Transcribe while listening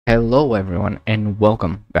Hello everyone and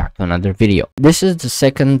welcome back to another video. This is the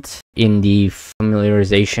second in the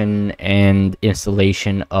familiarization and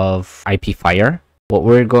installation of IPFire. What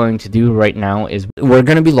we're going to do right now is we're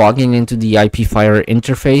going to be logging into the IPFire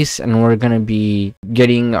interface and we're going to be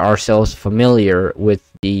getting ourselves familiar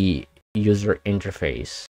with the user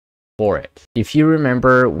interface for it. If you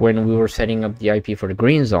remember when we were setting up the IP for the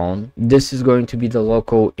green zone, this is going to be the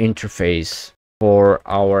local interface for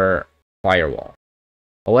our firewall.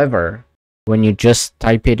 However, when you just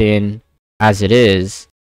type it in as it is,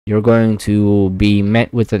 you're going to be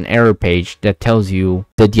met with an error page that tells you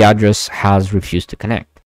that the address has refused to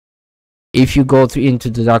connect. If you go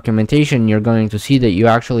into the documentation, you're going to see that you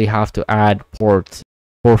actually have to add port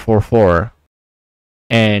 444,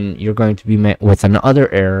 and you're going to be met with another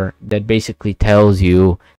error that basically tells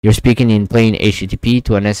you you're speaking in plain HTTP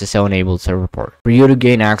to an SSL-enabled server port. For you to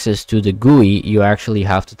gain access to the GUI, you actually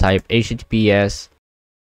have to type HTTPS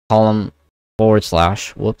column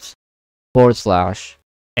 //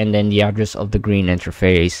 and then the address of the green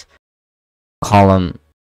interface column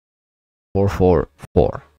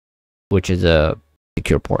 444, which is a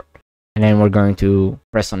secure port. And then we're going to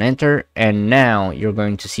press on enter, and now you're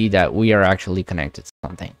going to see that we are actually connected to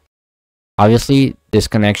something. Obviously this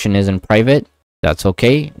connection isn't private. That's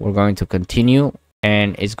okay. We're going to continue,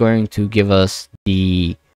 and it's going to give us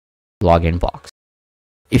the login box.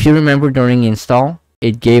 If you remember, during install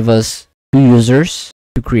it gave us two users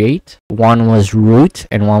to create. One was root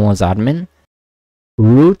and one was admin.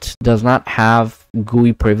 Root does not have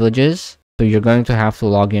GUI privileges, so you're going to have to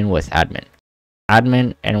log in with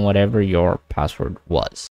admin and whatever your password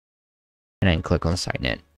was, and then click on sign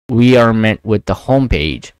in. We are met with the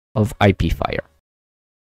homepage of IPFire.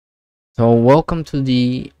 So welcome to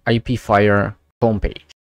the IPFire homepage.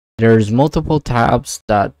 There's multiple tabs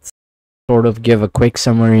that sort of give a quick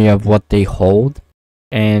summary of what they hold.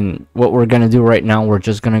 And what we're going to do right now, we're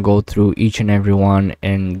just going to go through each and every one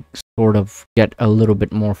and sort of get a little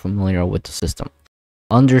bit more familiar with the system.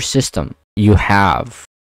 Under system, you have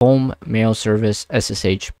home, mail service,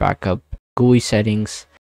 SSH, backup, GUI settings,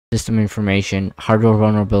 system information, hardware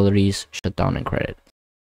vulnerabilities, shutdown, and credit.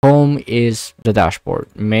 Home is the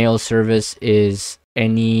dashboard. Mail service is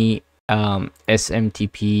any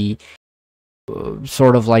SMTP,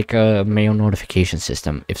 sort of like a mail notification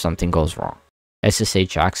system if something goes wrong.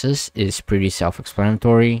 SSH access is pretty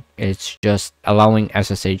self-explanatory. It's just allowing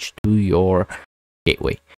SSH to your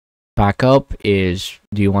gateway. Backup is,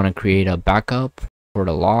 do you want to create a backup for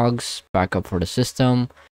the logs, backup for the system,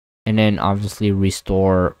 and then obviously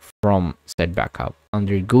restore from said backup.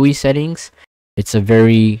 Under GUI settings, it's a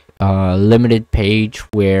very limited page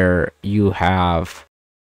where you have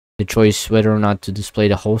the choice whether or not to display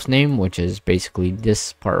the host name, which is basically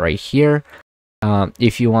this part right here.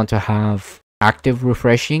 If you want to have active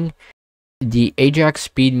refreshing, the Ajax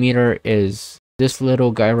speed meter is this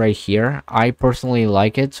little guy right here. I personally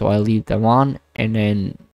like it, so I leave them on, and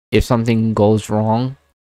then if something goes wrong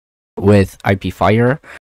with IPFire,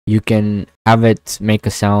 you can have it make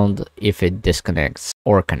a sound if it disconnects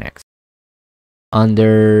or connects.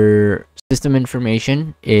 Under system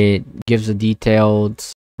information, it gives a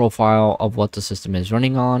detailed profile of what the system is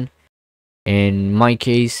running on. In my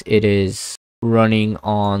case, it is running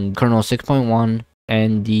on kernel 6.1,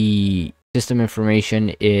 and the system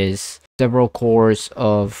information is several cores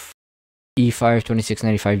of E5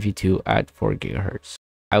 2695 V2 at 4 GHz.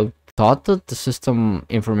 I thought that the system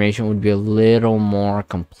information would be a little more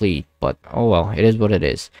complete, but oh well, it is what it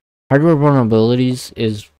is. Hardware vulnerabilities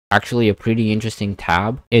is actually a pretty interesting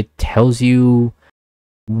tab. It tells you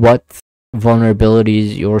what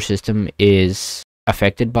vulnerabilities your system is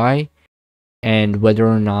affected by and whether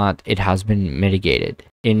or not it has been mitigated.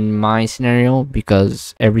 In my scenario,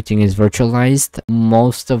 because everything is virtualized,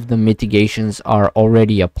 most of the mitigations are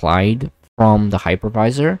already applied from the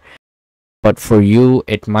hypervisor. But for you,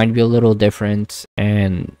 it might be a little different,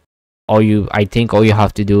 and I think all you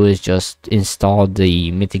have to do is just install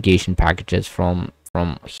the mitigation packages from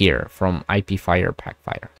here, from IPFire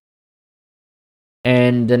PackFire.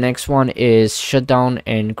 And the next one is shutdown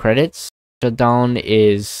and credits. Shutdown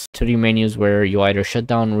is 3 menus where you either shut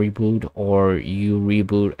down, reboot, or you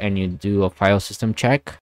reboot and you do a file system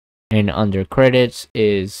check. And under credits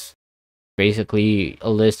is basically a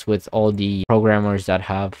list with all the programmers that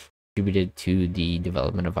have contributed to the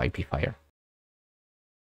development of IPFire.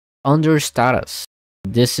 Under status,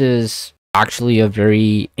 this is actually a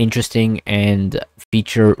very interesting and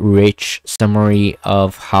feature-rich summary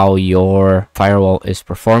of how your firewall is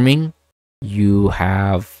performing. You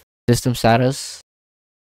have system status,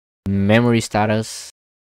 memory status,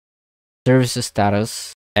 services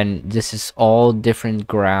status, And this is all different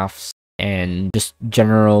graphs and just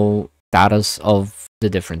general status of the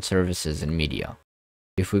different services in media.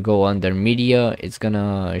 If we go under media, it's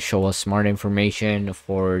gonna show us smart information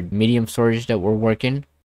for medium storage that we're working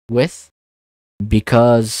with.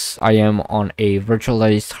 Because I am on a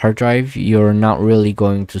virtualized hard drive, you're not really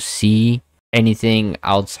going to see anything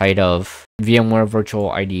outside of VMware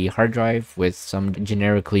Virtual ID hard drive with some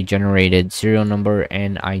generically generated serial number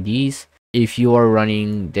and IDs. If you are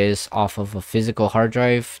running this off of a physical hard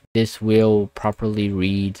drive, this will properly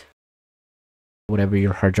read whatever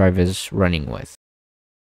your hard drive is running with.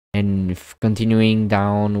 And continuing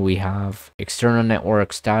down, we have external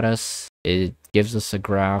network status. It gives us a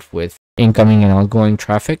graph with incoming and outgoing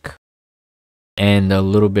traffic and a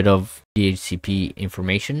little bit of DHCP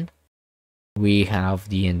information. We have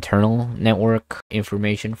the internal network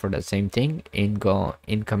information for the same thing,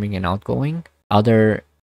 incoming and outgoing, other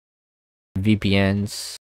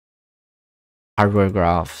VPNs, hardware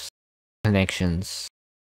graphs, connections,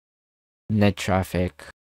 net traffic,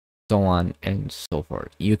 so on and so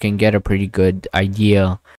forth. You can get a pretty good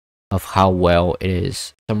idea of how well it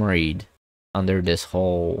is summarized under this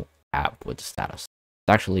whole tab with the status.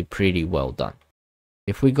 It's actually pretty well done.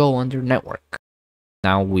 If we go under network,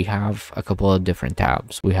 now we have a couple of different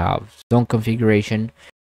tabs. We have zone configuration.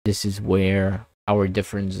 This is where our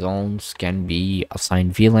different zones can be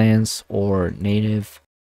assigned VLANs or native,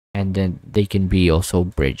 and then they can be also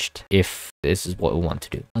bridged if this is what we want to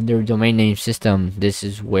do. Under domain name system, this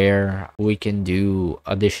is where we can do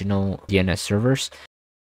additional DNS servers.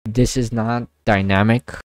 This is not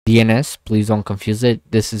dynamic DNS, please don't confuse it.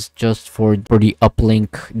 This is just for the uplink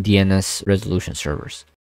DNS resolution servers.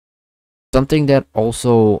 Something that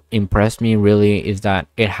also impressed me really is that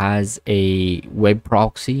it has a web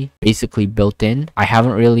proxy basically built in. I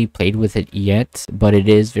haven't really played with it yet, but it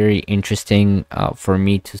is very interesting for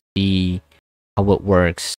me to see how it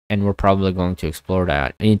works, and we're probably going to explore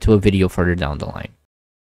that into a video further down the line.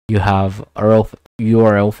 You have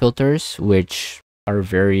URL filters, which are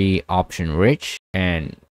very option rich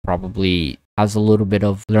and probably has a little bit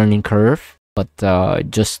of learning curve, but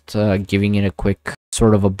just giving it a quick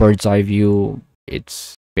sort of a bird's eye view.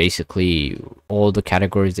 It's basically all the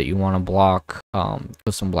categories that you want to block,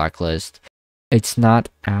 custom blacklist. It's not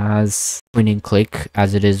as point and click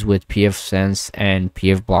as it is with pfSense and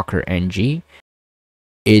pfBlocker NG.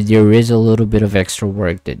 There is a little bit of extra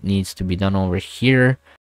work that needs to be done over here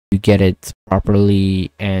to get it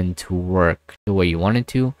properly and to work the way you want it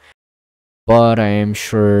to. But I am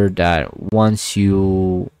sure that once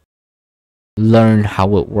you learn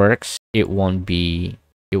how it works, it won't be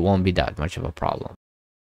that much of a problem.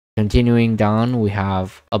 Continuing down, we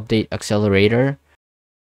have update accelerator.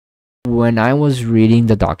 When I was reading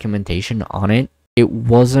the documentation on it, it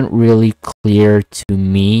wasn't really clear to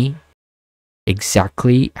me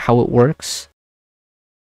exactly how it works.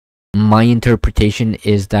 My interpretation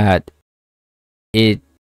is that it's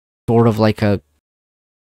sort of like a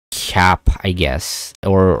cap, I guess,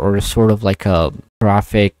 or sort of like a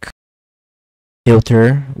traffic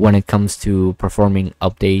filter when it comes to performing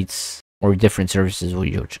updates or different services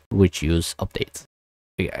which use updates.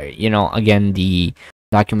 You know, again, the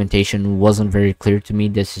documentation wasn't very clear to me.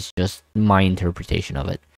 This is just my interpretation of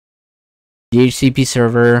it. DHCP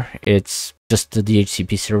server, it's just the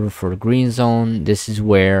DHCP server for the green zone. This is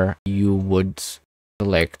where you would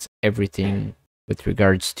select everything with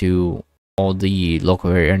regards to all the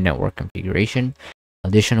local area network configuration,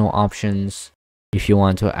 additional options if you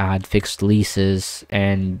want to add fixed leases,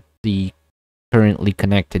 and the currently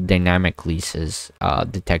connected dynamic leases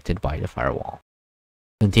detected by the firewall.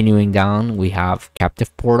 Continuing down, we have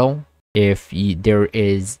captive portal. If there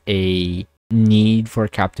is a need for a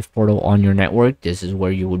captive portal on your network, this is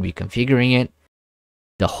where you would be configuring it.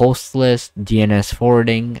 The host list, DNS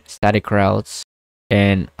forwarding, static routes,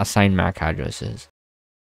 and assign MAC addresses.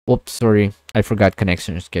 Whoops, sorry, I forgot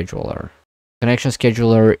connection scheduler. Connection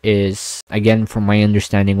scheduler is, again, from my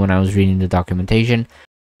understanding when I was reading the documentation,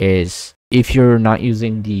 is if you're not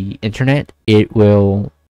using the internet, it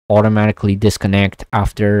will automatically disconnect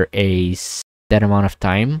after a set amount of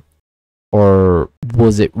time. Or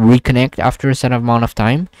was it reconnect after a set amount of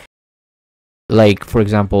time? Like, for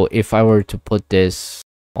example, if I were to put this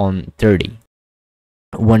on 30,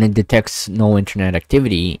 when it detects no internet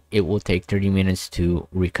activity, it will take 30 minutes to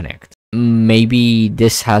reconnect. Maybe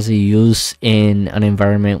this has a use in an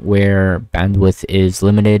environment where bandwidth is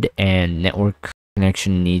limited and the network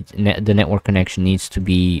connection needs to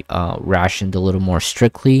be rationed a little more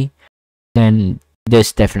strictly. Then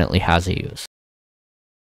this definitely has a use.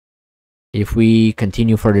 If we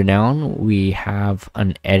continue further down, we have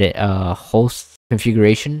an host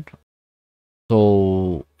configuration.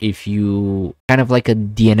 So if you kind of like a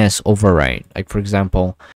DNS override, like for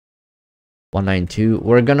example 192,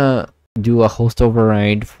 we're gonna do a host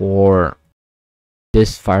override for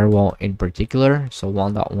this firewall in particular, so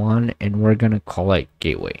 1.1, and we're gonna call it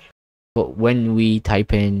gateway. But when we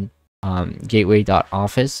type in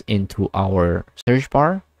gateway.office into our search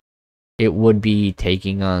bar, it would be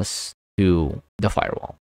taking us to the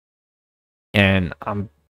firewall. And I'm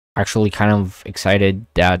actually kind of excited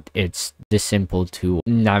that it's this simple to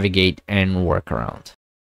navigate and work around.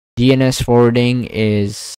 DNS forwarding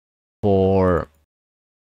is for,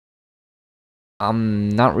 I'm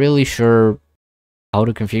not really sure how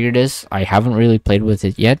to configure this. I haven't really played with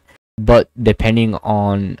it yet, but depending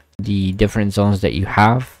on the different zones that you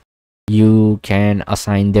have, you can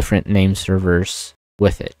assign different name servers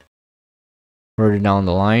with it. Further down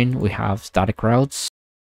the line, we have static routes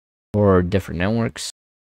for different networks.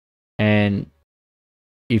 And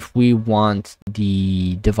if we want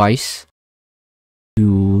the device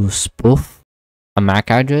to spoof a MAC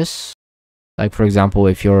address, like for example,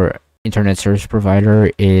 if your internet service provider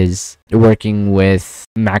is working with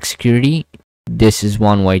MAC security, this is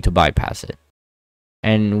one way to bypass it.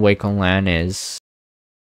 And Wake on LAN is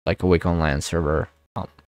like a Wake on LAN server.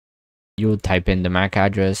 You would type in the MAC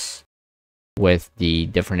address with the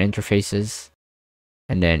different interfaces,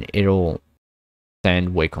 and then it'll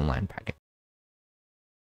send Wake on LAN packet.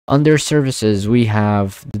 Under services, we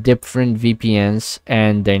have the different VPNs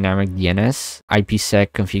and dynamic DNS,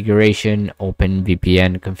 IPsec configuration,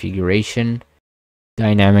 OpenVPN configuration,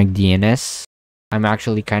 dynamic DNS. I'm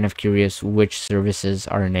actually kind of curious which services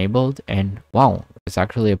are enabled, and wow, it's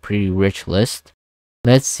actually a pretty rich list.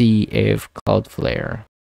 Let's see if Cloudflare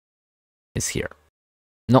is here.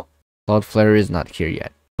 No, Cloudflare is not here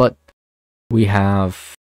yet, but we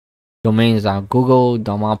have domains.google,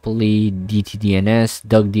 Domopoly, DTDNS,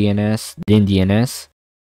 DuckDNS, DinDNS,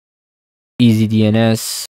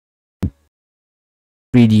 EasyDNS,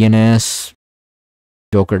 FreeDNS,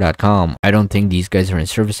 Joker.com. I don't think these guys are in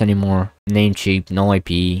service anymore. Namecheap, no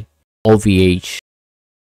IP, OVH.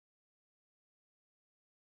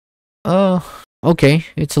 Okay,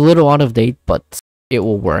 it's a little out of date, but it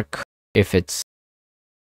will work if it's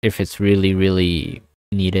really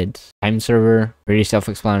needed. Time server, pretty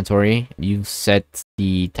self-explanatory. You set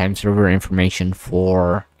the time server information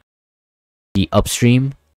for the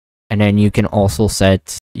upstream, and then you can also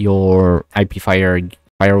set your IPFire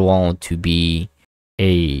firewall to be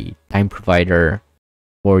a time provider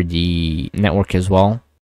for the network as well,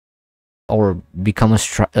 or become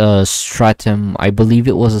a Stratum. I believe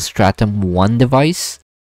it was a Stratum 1 device.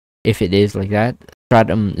 If it is like that,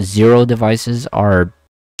 Stratum 0 devices are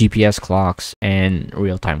GPS clocks and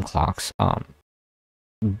real-time clocks.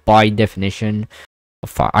 By definition,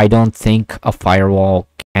 I don't think a firewall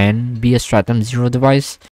can be a Stratum 0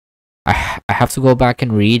 device. I have to go back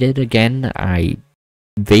and read it again. I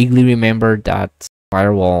vaguely remember that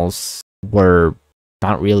firewalls were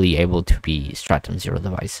not really able to be Stratum 0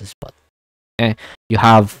 devices, but you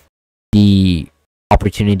have the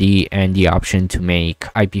opportunity and the option to make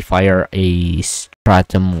IPFire a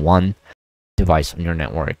Stratum 1 device on your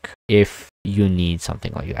network if you need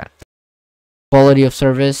something like that. Quality of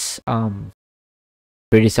service,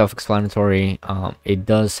 pretty self-explanatory. It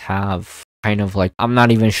does have kind of like, I'm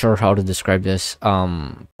not even sure how to describe this,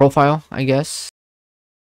 profile, I guess.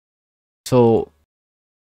 So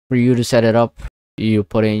for you to set it up, you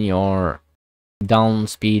put in your down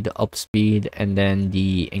speed, up speed, and then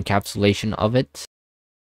the encapsulation of it,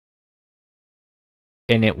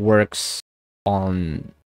 and it works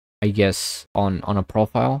on, I guess, on a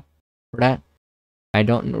profile for that. I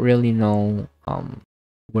don't really know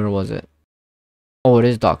where was it. Oh, it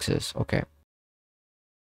is DOCSIS. Okay,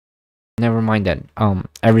 never mind then.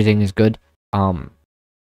 Everything is good.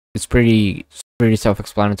 It's pretty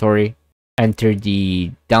self-explanatory. Enter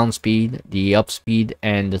the down speed, the up speed,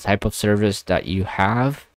 and the type of service that you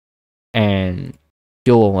have, and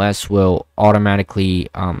QoS will automatically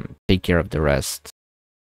take care of the rest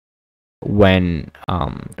when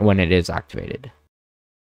it is activated.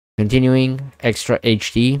 Continuing, extra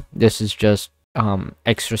HD. This is just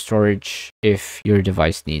extra storage if your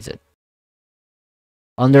device needs it.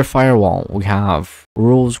 Under firewall, we have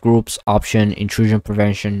rules, groups, option, intrusion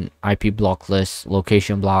prevention, IP block list,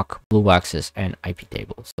 location block, blue access, and IP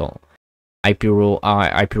tables. So IP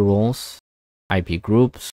rules, IP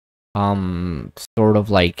groups, sort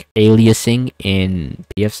of like aliasing in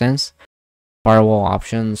pfSense. Firewall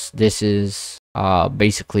options. This is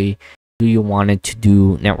basically, do you want it to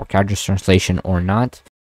do network address translation or not?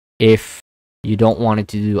 If you don't want it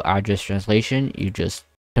to do address translation, you just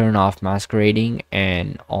turn off masquerading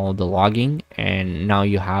and all the logging, and now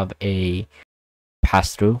you have a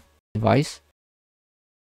pass-through device.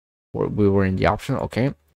 We were in the option.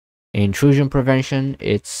 Okay. Intrusion prevention.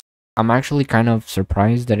 I'm actually kind of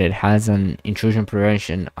surprised that it has an intrusion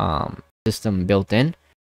prevention system built in.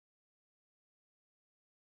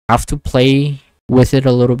 I have to play with it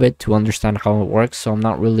a little bit to understand how it works, so I'm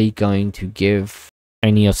not really going to give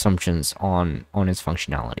any assumptions on its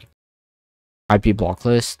functionality. IP block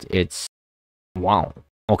list. It's wow.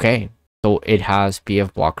 Okay, so it has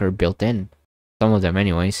PF blocker built in. Some of them,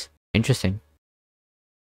 anyways. Interesting.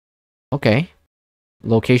 Okay.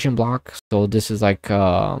 Location block. So this is like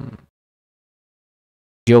geo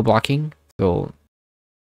blocking. So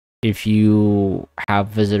if you have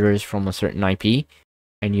visitors from a certain IP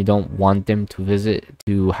and you don't want them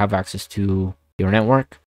to have access to your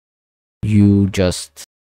network, you just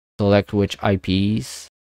select which IPs,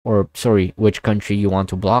 or sorry, which country you want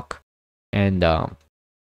to block, and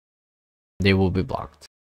they will be blocked.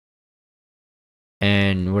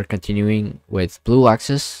 And we're continuing with Blue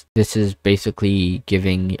Access. This is basically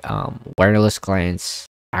giving wireless clients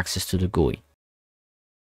access to the GUI.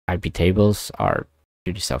 IP tables are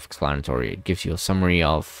pretty self-explanatory. It gives you a summary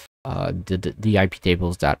of the IP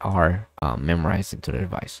tables that are memorized into the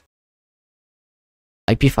device.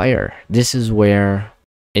 IPFire. This is where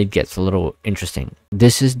it gets a little interesting.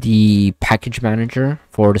 This is the package manager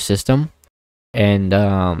for the system, and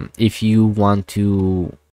if you want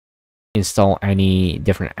to install any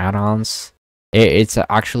different add-ons, it's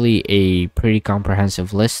actually a pretty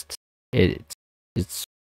comprehensive list. It's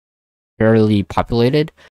fairly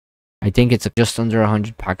populated. I think it's just under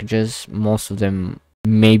 100 packages. Most of them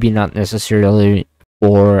maybe not necessarily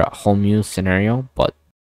for home use scenario, but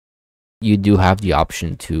you do have the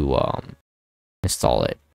option to install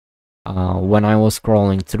it. When I was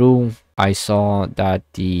scrolling through, I saw that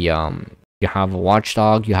you have a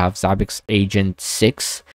watchdog, you have Zabbix Agent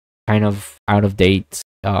 6, kind of out of date.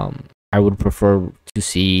 I would prefer to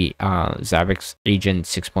see Zabbix Agent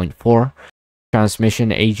 6.4.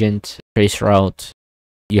 Transmission Agent, Traceroute.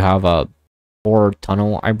 You have a Tor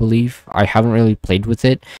Tunnel, I believe. I haven't really played with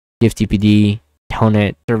it. TFTPD,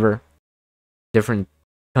 Telnet server, different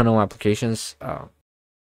tunnel applications.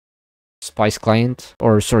 Spice client,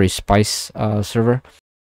 or sorry, Spice server.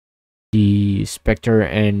 The Spectre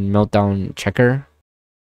and Meltdown checker,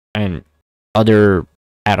 and other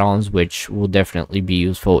add-ons which will definitely be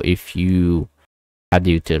useful if you had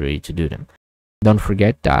the utility to do them. Don't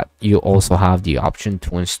forget that you also have the option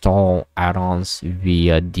to install add-ons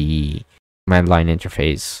via the command line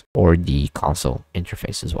interface or the console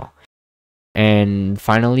interface as well. And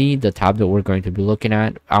finally, the tab that we're going to be looking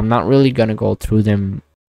at, I'm not really going to go through them,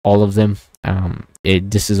 all of them.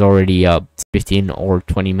 This is already a 15 or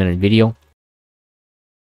 20-minute video,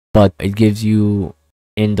 but it gives you,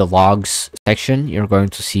 in the logs section, you're going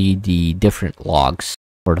to see the different logs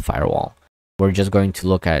for the firewall. We're just going to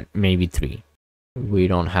look at maybe 3. We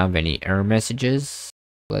don't have any error messages.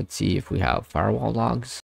 Let's see if we have firewall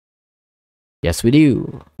logs. Yes, we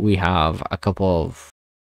do. We have a couple of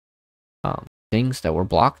things that were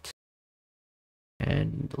blocked.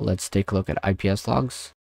 And let's take a look at IPS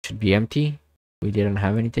logs. Should be empty. We didn't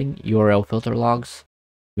have anything. URL filter logs.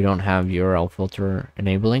 We don't have URL filter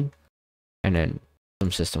enabling. And then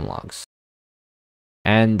some system logs.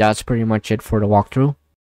 And that's pretty much it for the walkthrough.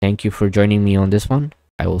 Thank you for joining me on this one.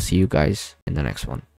 I will see you guys in the next one.